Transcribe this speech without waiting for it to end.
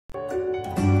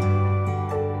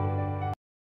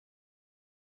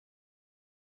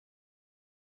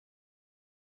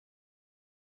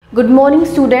Good morning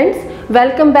students.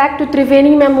 Welcome back to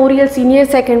Triveni Memorial Senior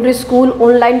Secondary School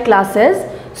online classes.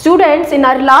 Students, in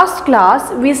our last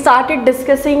class we started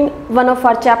discussing one of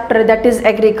our chapter, that is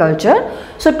agriculture.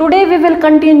 So today we will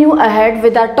continue ahead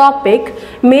with our topic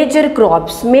major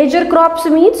crops. Major crops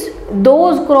means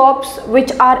those crops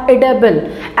which are edible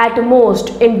at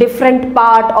most in different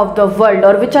part of the world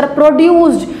or which are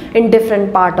produced in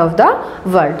different part of the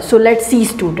world. So let's see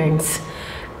students.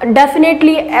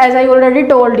 Definitely, as I already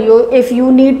told you, if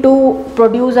you need to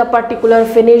produce a particular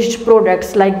finished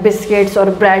products like biscuits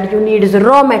or bread, you need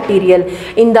raw material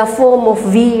in the form of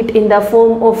wheat, in the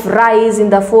form of rice, in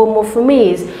the form of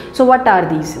maize. So what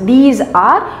are these? These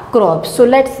are crops. So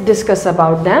let's discuss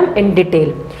about them in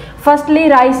detail.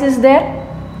 Firstly, rice is there.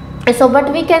 So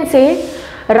what we can say,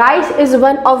 rice is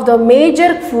one of the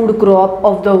major food crop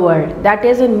of the world. That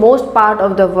is, in most part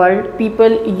of the world people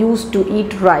used to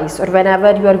eat rice, or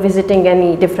whenever you are visiting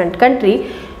any different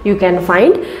country you can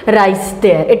find rice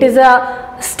there. It is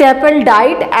a staple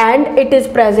diet and it is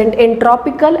present in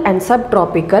tropical and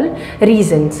subtropical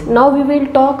regions. Now we will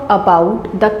talk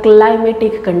about the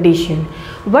climatic condition.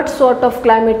 What sort of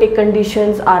climatic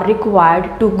conditions are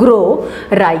required to grow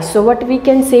rice? So what we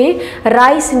can say,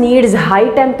 rice needs high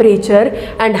temperature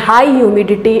and high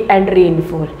humidity and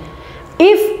rainfall.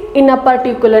 If in a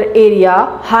particular area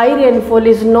high rainfall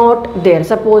is not there,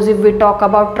 suppose if we talk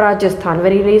about Rajasthan,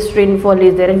 very less rainfall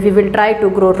is there, and we will try to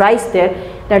grow rice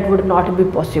there, that would not be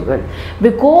possible,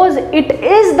 because it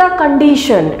is the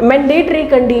condition, mandatory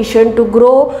condition to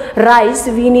grow rice.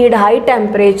 We need high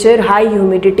temperature, high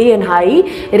humidity and high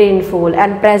rainfall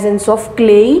and presence of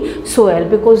clay soil,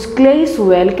 because clay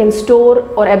soil can store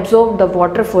or absorb the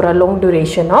water for a long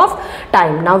duration of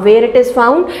time. Now where it is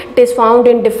found? It is found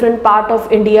in different part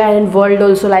of India and world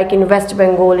also, like in West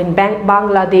Bengal, in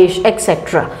Bangladesh,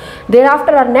 etc.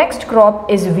 Thereafter our next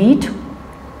crop is wheat.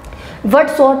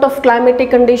 What sort of climatic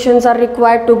conditions are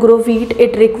required to grow wheat?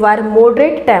 It requires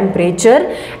moderate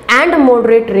temperature and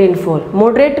moderate rainfall.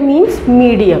 Moderate means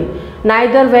medium,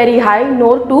 neither very high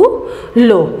nor too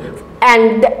low.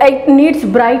 And it needs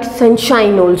bright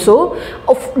sunshine also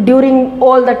during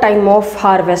all the time of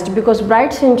harvest, because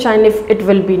bright sunshine, if it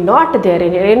will be not there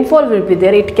and rainfall will be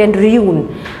there, it can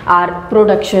ruin our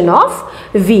production of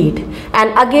wheat.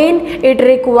 And again it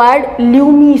required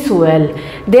loamy soil.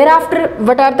 Thereafter,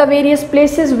 what are the various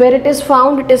places where it is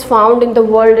found? It is found in the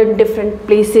world in different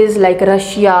places like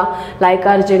Russia, like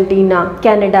Argentina,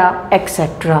 Canada,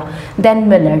 etc. Then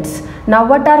millets. Now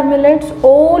what are millets?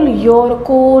 All your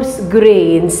coarse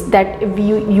grains that we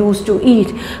used to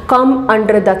eat come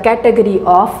under the category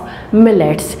of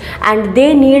millets, and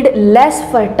they need less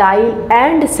fertile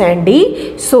and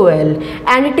sandy soil,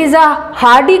 and it is a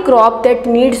hardy crop that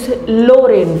needs low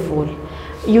rainfall.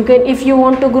 You can, if you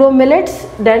want to grow millets,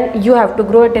 then you have to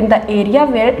grow it in the area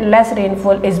where less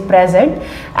rainfall is present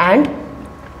and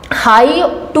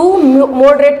high to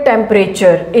moderate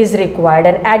temperature is required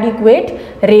and adequate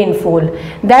rainfall.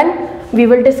 Then we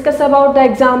will discuss about the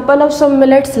example of some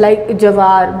millets like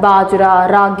jawar, bajra,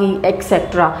 ragi,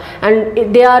 etc.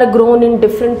 And they are grown in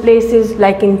different places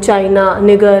like in China,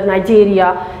 Niger,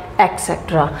 Nigeria,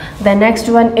 etc. The next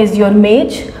one is your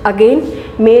maize.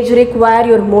 Again, maize require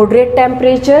your moderate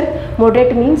temperature.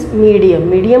 Moderate means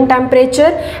medium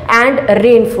temperature and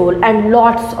rainfall and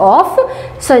lots of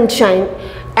sunshine.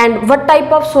 And what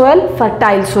type of soil?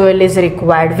 Fertile soil is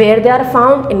required, where they are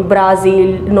found in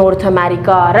Brazil, North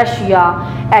America,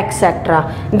 Russia,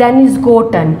 etc. Then is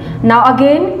cotton. Now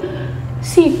again,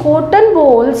 see, cotton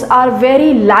bolls are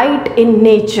very light in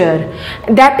nature.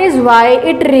 That is why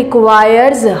it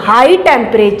requires high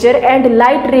temperature and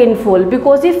light rainfall,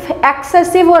 because if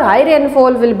excessive or high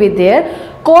rainfall will be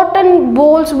there, cotton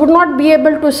bolls would not be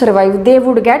able to survive. They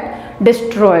would get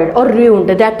destroyed or ruined.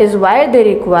 That is why they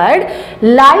required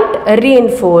light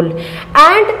rainfall,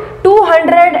 and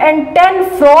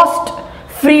 210 frost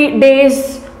free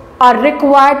days are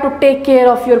required to take care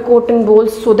of your cotton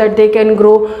bolls so that they can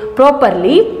grow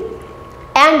properly.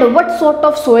 And what sort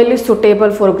of soil is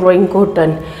suitable for growing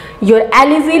cotton? Your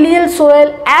alluvial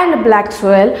soil and black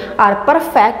soil are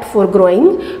perfect for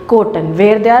growing cotton.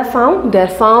 Where they are found? They are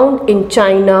found in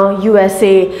China,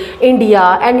 USA, India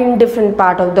and in different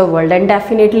part of the world, and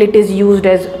definitely it is used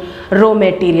as raw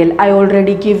material. I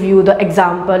already give you the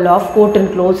example of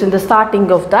cotton clothes in the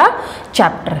starting of the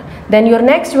chapter. Then your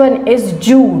next one is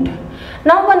jute.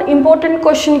 Now one important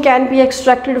question can be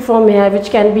extracted from here,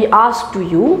 which can be asked to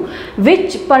you: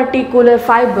 which particular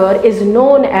fiber is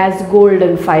known as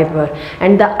golden fiber?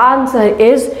 And the answer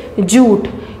is jute.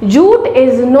 Jute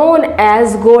is known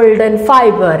as golden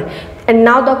fiber. And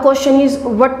now the question is,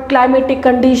 what climatic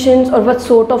conditions or what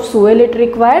sort of soil it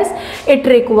requires? It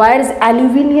requires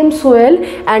alluvial soil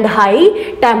and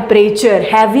high temperature,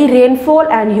 heavy rainfall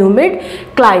and humid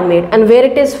climate. And where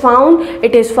it is found?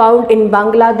 It is found in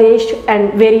Bangladesh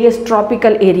and various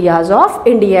tropical areas of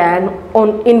India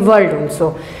and in world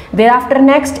also. Thereafter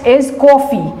next is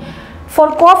coffee. For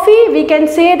coffee, we can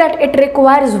say that it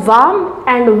requires warm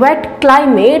and wet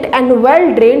climate and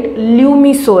well-drained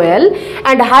loamy soil,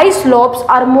 and high slopes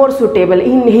are more suitable.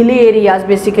 In hilly areas,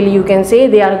 basically you can say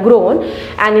they are grown,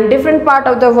 and in different part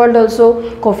of the world also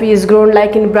coffee is grown,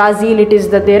 like in Brazil it is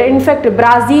there. In fact,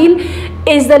 Brazil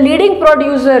is the leading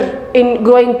producer in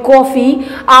growing coffee,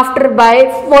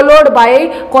 followed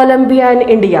by Colombia and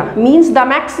India. Means the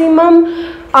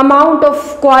maximum amount of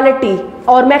quality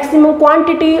or maximum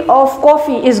quantity of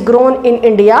coffee is grown in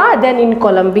India, then in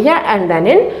Colombia, and then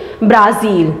in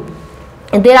Brazil.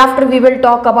 Thereafter we will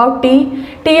talk about tea.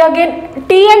 Tea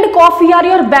and coffee are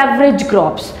your beverage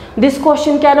crops. This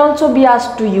question can also be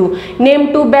asked to you.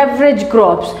 Name two beverage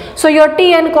crops. So your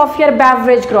tea and coffee are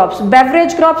beverage crops.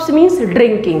 Beverage crops means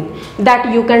drinking,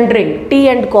 that you can drink, tea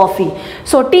and coffee.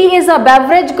 So tea is a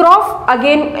beverage crop,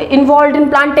 again involved in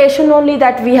plantation only,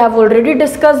 that we have already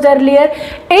discussed earlier.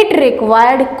 It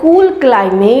required cool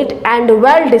climate and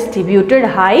well distributed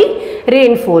high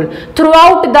rainfall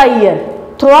throughout the year.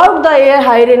 Throughout the year,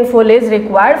 high rainfall is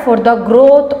required for the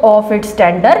growth of its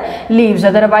tender leaves,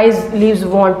 otherwise leaves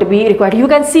won't be required. You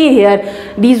can see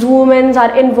here, these women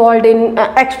are involved in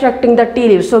extracting the tea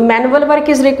leaves. So manual work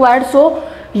is required, so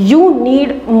you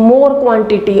need more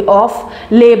quantity of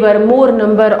labor, more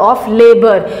number of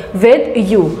labor with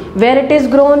you. Where it is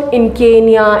grown? In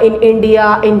Kenya, in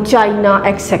India, in China,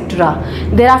 etc.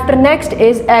 Thereafter next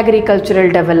is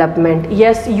agricultural development.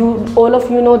 Yes, all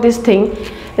of you know this thing,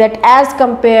 that as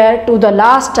compared to the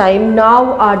last time,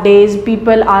 nowadays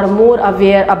people are more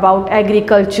aware about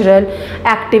agricultural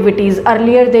activities.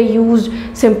 Earlier they used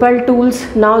simple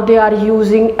tools, now they are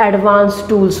using advanced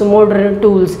tools, modern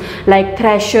tools like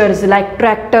threshers, like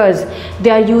tractors.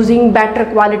 They are using better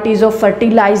qualities of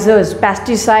fertilizers,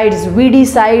 pesticides,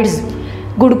 weedicides,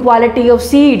 good quality of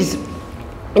seeds.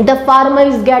 The farmer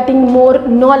is getting more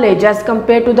knowledge as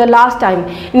compared to the last time.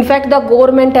 In fact, the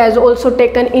government has also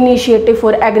taken initiative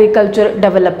for agriculture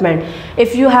development.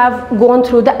 If you have gone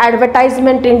through the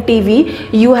advertisement in TV,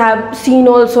 you have seen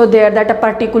also there that a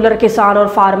particular kisan or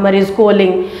farmer is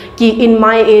calling ki in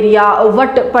my area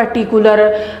what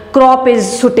particular crop is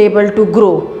suitable to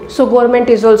grow. So government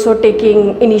is also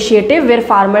taking initiative where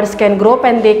farmers can grow,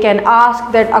 and they can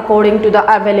ask that according to the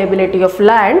availability of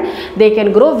land, they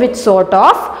can grow which sort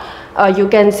of you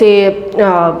can say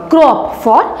crop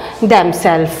for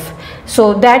themselves.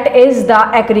 So that is the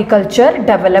agriculture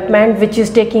development which is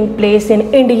taking place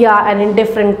in India and in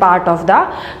different part of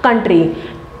the country.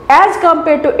 As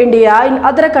compared to India, in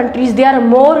other countries they are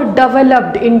more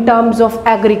developed in terms of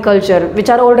agriculture, which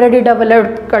are already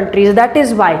developed countries. That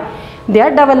is why they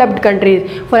are developed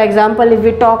countries. For example, if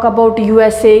we talk about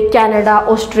USA, Canada,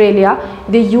 Australia,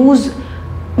 they use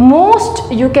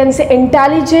most, you can say,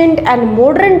 intelligent and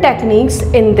modern techniques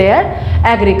in their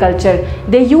agriculture.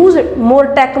 They use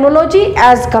more technology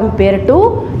as compared to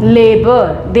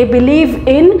labor. They believe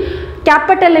in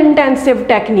capital intensive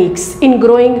techniques in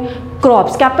growing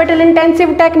crops. Capital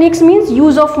intensive techniques means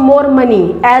use of more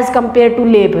money as compared to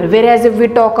labor. Whereas if we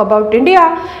talk about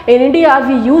India, in India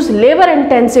we use labor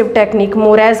intensive technique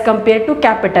more as compared to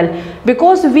capital,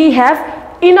 because we have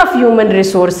enough human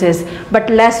resources but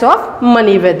less of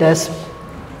money with us.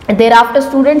 Thereafter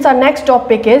students, our next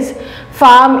topic is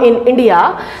farm in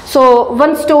India. So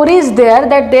one story is there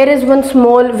that there is one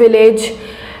small village,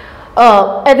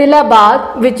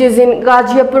 Adilabad, which is in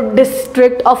Ghaziapur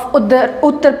district of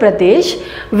Uttar Pradesh,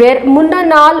 where Munna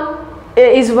Nal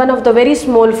is one of the very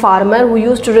small farmer who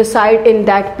used to reside in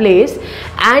that place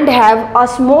and have a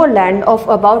small land of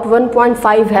about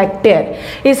 1.5 hectare.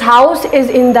 His house is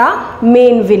in the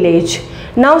main village.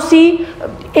 Now see,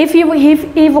 if he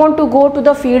want to go to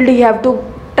the field, he have to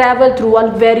travel through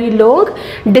a very long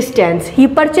distance. He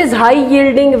purchased high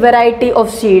yielding variety of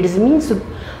seeds. Means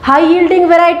high yielding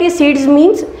variety seeds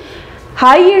means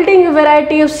high yielding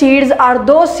variety of seeds are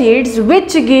those seeds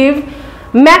which give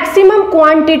maximum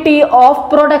quantity of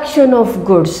production of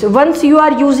goods. Once you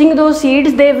are using those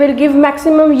seeds, they will give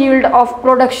maximum yield of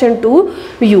production to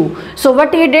you. So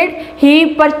what he did,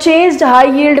 he purchased high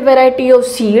yield variety of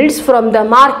seeds from the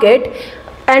market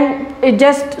and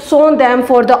just sown them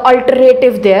for the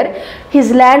alternative there.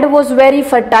 His land was very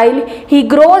fertile. He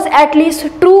grows at least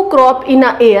 2 crops in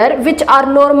a year, which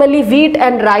are normally wheat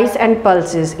and rice and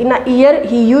pulses. In a year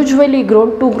he usually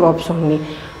grown 2 crops only.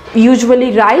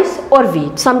 usually rice or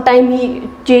wheat. Sometimes he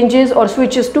changes or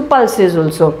switches to pulses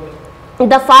also.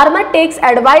 The farmer takes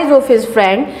advice of his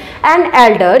friend and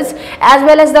elders as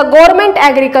well as the government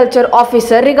agriculture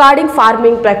officer regarding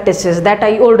farming practices that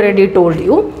I already told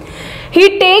you.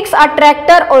 He takes a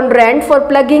tractor on rent for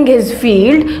plugging his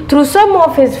field. Through some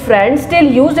of his friends still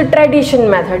use the traditional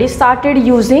method. He started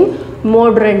using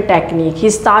modern technique. He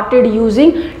started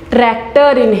using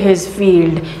tractor in his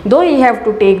field, though he have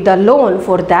to take the loan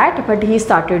for that, but he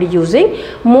started using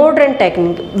modern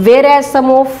technique, whereas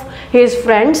some of his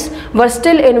friends were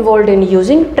still involved in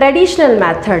using traditional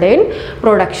method in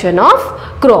production of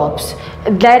crops.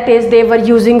 That is, they were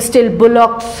using still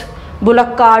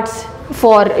bullock carts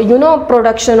for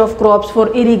production of crops, for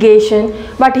irrigation,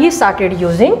 but he started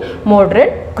using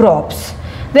modern crops.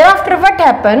 Thereafter what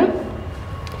happened,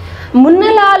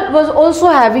 Munna Lal was also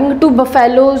having 2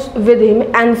 buffaloes with him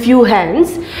and few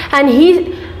hens, and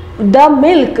the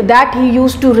milk that he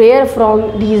used to rear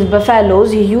from these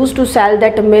buffaloes, he used to sell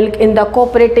that milk in the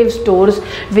cooperative stores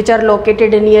which are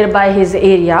located nearby his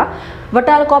area. What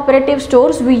are cooperative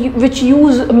stores? Which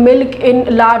use milk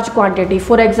in large quantity.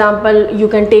 For example, you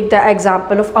can take the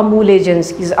example of Amul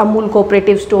agencies. Amul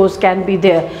cooperative stores can be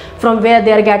there, from where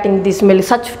they are getting this milk.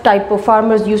 Such type of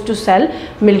farmers used to sell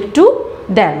milk to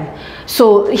them.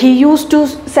 So he used to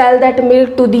sell that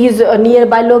milk to these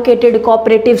nearby located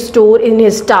cooperative store in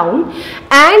his town,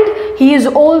 and he is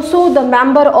also the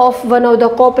member of one of the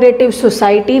cooperative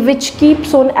society which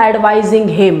keeps on advising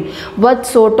him what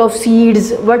sort of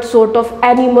seeds, what sort of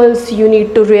animals you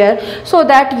need to rear, so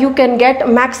that you can get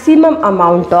maximum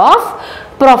amount of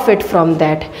profit from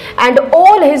that. And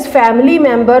all his family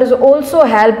members also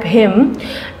help him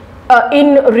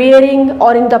in rearing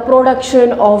or in the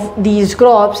production of these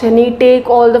crops, and he take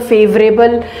all the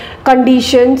favorable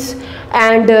conditions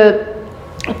and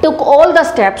took all the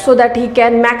steps so that he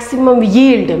can maximum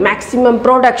yield, maximum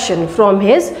production from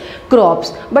his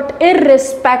crops. But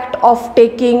irrespective of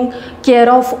taking care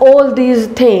of all these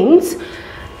things,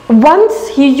 once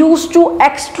he used to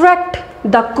extract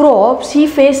the crops, he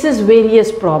faces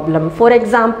various problems. For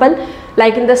example,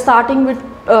 like in the starting with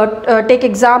take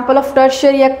example of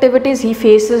tertiary activities, he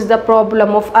faces the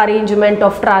problem of arrangement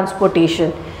of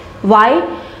transportation.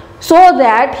 Why? So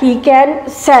that he can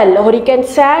sell or he can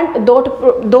send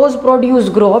those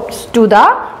produced crops to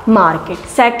the market.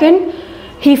 Second,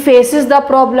 he faces the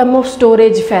problem of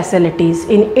storage facilities.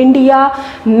 In India,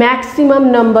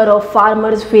 maximum number of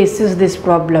farmers faces this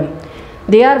problem.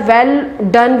 They are well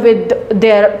done with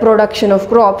their production of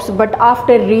crops, but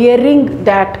after rearing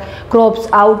that crops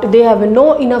out, they have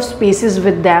no enough spaces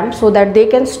with them so that they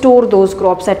can store those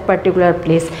crops at particular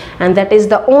place. And that is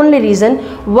the only reason,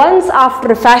 once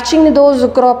after fetching those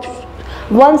crops,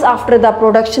 once after the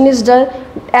production is done,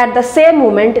 at the same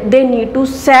moment they need to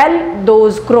sell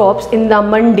those crops in the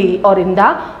mandi or in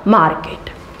the market,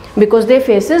 because they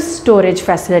faces storage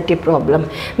facility problem.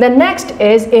 The next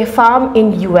is a farm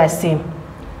in USA.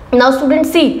 Now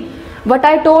students, see what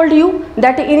I told you,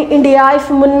 that in India, if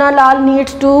Munna Lal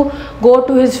needs to go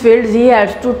to his fields, he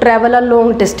has to travel a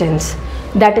long distance.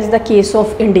 That is the case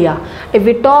of India. If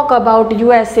we talk about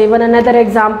USA, one another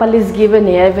example is given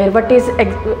here, where what is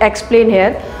explained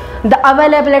here, the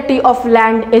availability of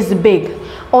land is big.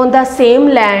 On the same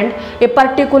land, a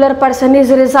particular person is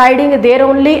residing there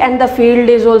only and the field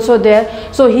is also there.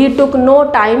 So he took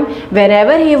no time.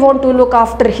 Whenever he want to look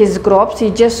after his crops, he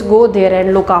just go there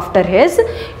and look after his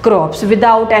crops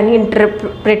without any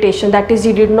interpretation. That is,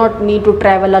 he did not need to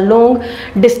travel a long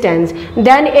distance.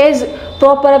 Then is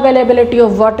proper availability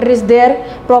of water is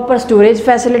there, proper storage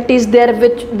facilities there,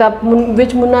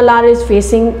 which Munna Lal is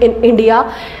facing in India,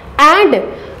 and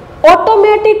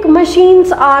automatic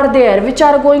machines are there which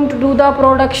are going to do the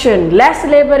production. Less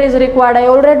labor is required. I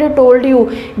already told you,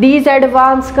 these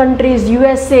advanced countries,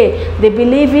 USA, they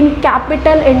believe in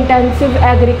capital intensive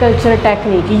agriculture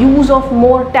technique, use of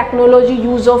more technology,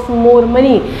 use of more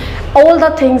money. All the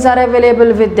things are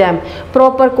available with them.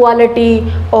 Proper quality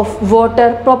of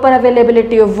water, proper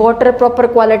availability of water, proper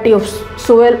quality of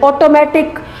soil,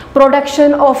 automatic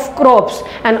production of crops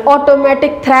and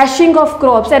automatic thrashing of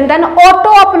crops, and then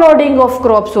auto uploading of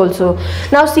crops also.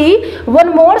 Now see,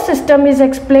 one more system is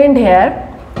explained here.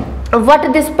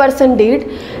 What this person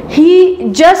did,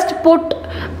 he just put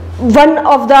one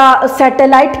of the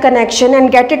satellite connection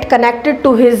and get it connected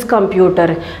to his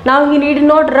computer. Now he need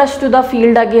not rush to the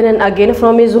field again and again.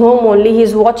 From his home only he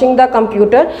is watching the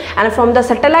computer, and from the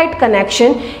satellite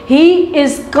connection he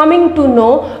is coming to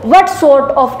know what sort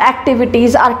of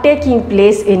activities are taking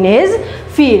place in his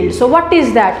field. So what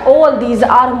is that? All these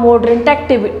are modern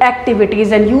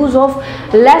activities and use of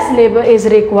less labor is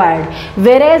required.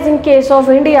 Whereas in case of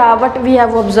India, what we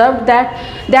have observed,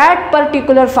 that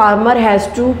particular farmer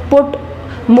has to put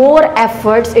more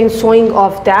efforts in sowing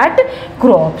of that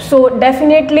crop. So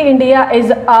definitely India is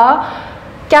a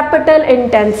capital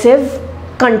intensive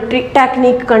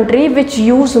country which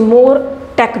use more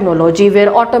technology,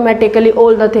 where automatically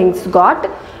all the things got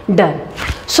done.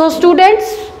 So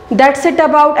students, that's it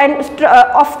about, and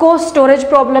of course storage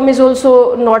problem is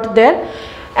also not there.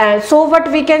 And so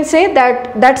what we can say,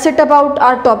 that's it about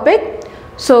our topic.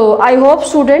 So I hope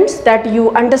students that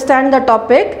you understand the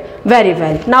topic very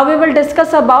well. Now we will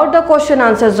discuss about the question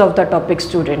answers of the topic,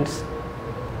 students.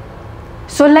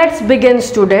 So let's begin,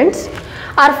 students.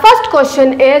 Our first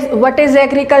question is, what is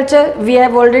agriculture? We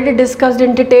have already discussed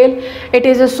in detail. It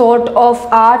is a sort of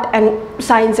art and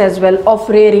science as well of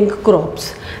rearing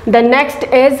crops. The next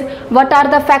is, what are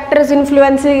the factors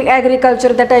influencing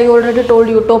agriculture? That I already told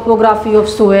you: topography of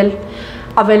soil,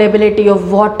 availability of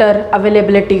water,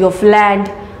 availability of land,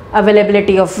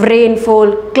 availability of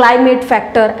rainfall, climate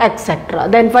factor, etc.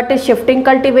 Then what is shifting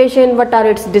cultivation? What are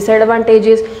its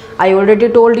disadvantages? I already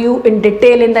told you in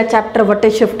detail in the chapter what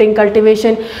is shifting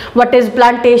cultivation. What is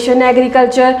plantation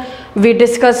agriculture? We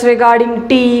discussed regarding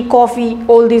tea, coffee,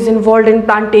 all these involved in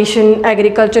plantation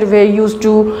agriculture, where used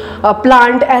to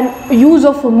plant, and use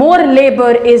of more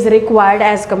labor is required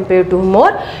as compared to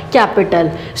more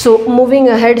capital. So moving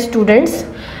ahead, students,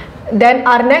 then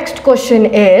our next question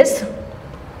is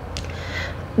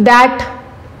that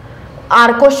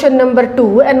our question number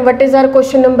 2. And what is our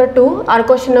question number 2? Our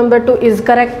question number 2 is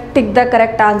correct. Tick the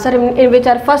correct answer, in which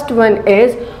our first one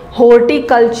is,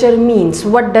 horticulture means.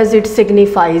 What does it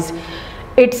signifies?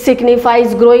 It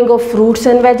signifies growing of fruits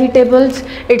and vegetables.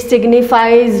 It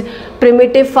signifies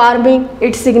primitive farming.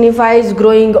 It signifies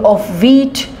growing of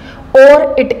wheat,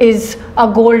 or it is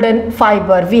a golden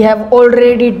fiber. We have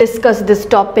already discussed this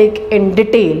topic in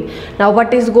detail. Now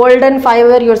what is golden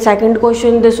fiber? Your second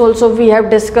question. This also we have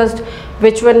discussed,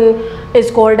 which one is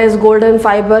called as golden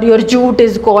fiber. Your jute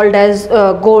is called as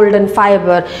golden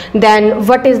fiber. Then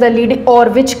what is the leading, or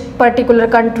which particular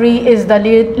country is the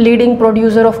leading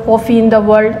producer of coffee in the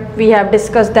world? We have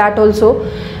discussed that also,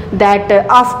 that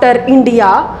after India,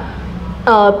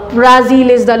 Brazil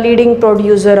is the leading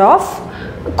producer of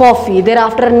coffee.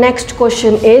 Thereafter next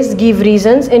question is, give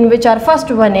reasons, in which our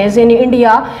first one is, in India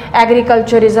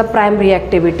agriculture is a primary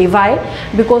activity. Why?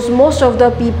 Because most of the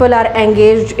people are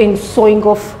engaged in sowing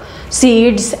of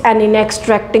seeds and in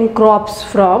extracting crops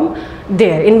from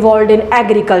there, involved in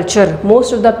agriculture.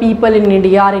 Most of the people in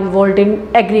India are involved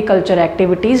in agriculture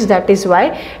activities. That is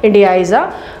why India is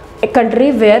a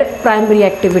country where primary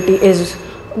activity is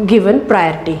given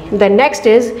priority. The next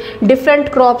is,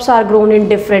 different crops are grown in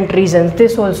different regions.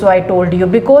 This also I told you,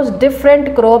 because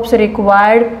different crops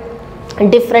required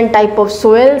different type of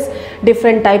soils,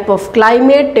 different type of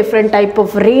climate, different type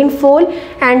of rainfall,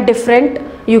 and different,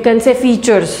 you can say,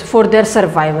 features for their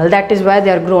survival. That is why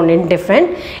they are grown in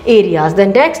different areas. The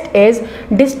next is,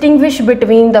 distinguish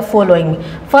between the following.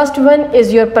 First one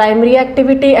is your primary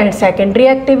activity and secondary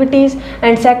activities,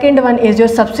 and second one is your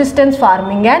subsistence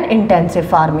farming and intensive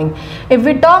farming. If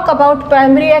we talk about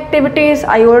primary activities,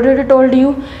 I already told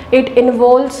you, it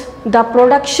involves the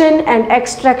production and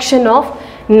extraction of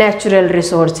natural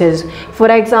resources. For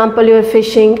example, your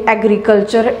fishing,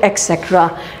 agriculture,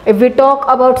 etc. If we talk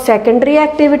about secondary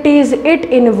activities, it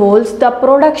involves the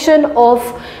production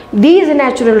of these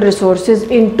natural resources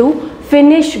into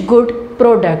finished good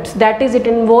products. That is, it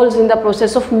involves in the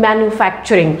process of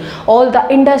manufacturing. All the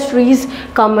industries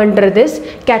come under this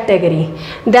category.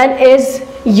 Then is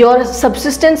your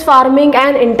subsistence farming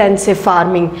and intensive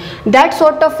farming. That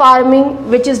sort of farming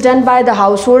which is done by the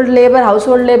household labor.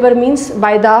 Household labor means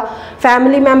by the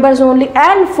family members only,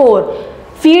 and for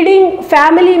feeding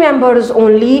family members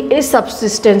only is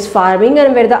subsistence farming,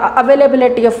 and where the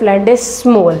availability of land is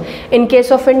small. In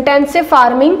case of intensive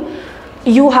farming,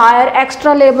 you hire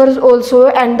extra laborers also,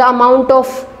 and the amount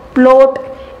of plot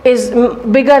is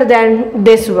bigger than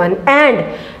this one, and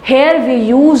here we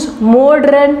use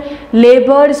modern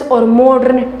labors or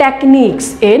modern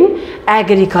techniques in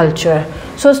agriculture.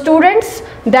 So students,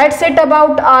 that's it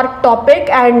about our topic,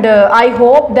 and I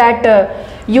hope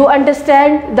that you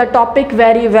understand the topic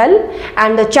very well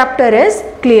and the chapter is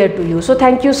clear to you. So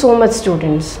thank you so much,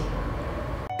 students.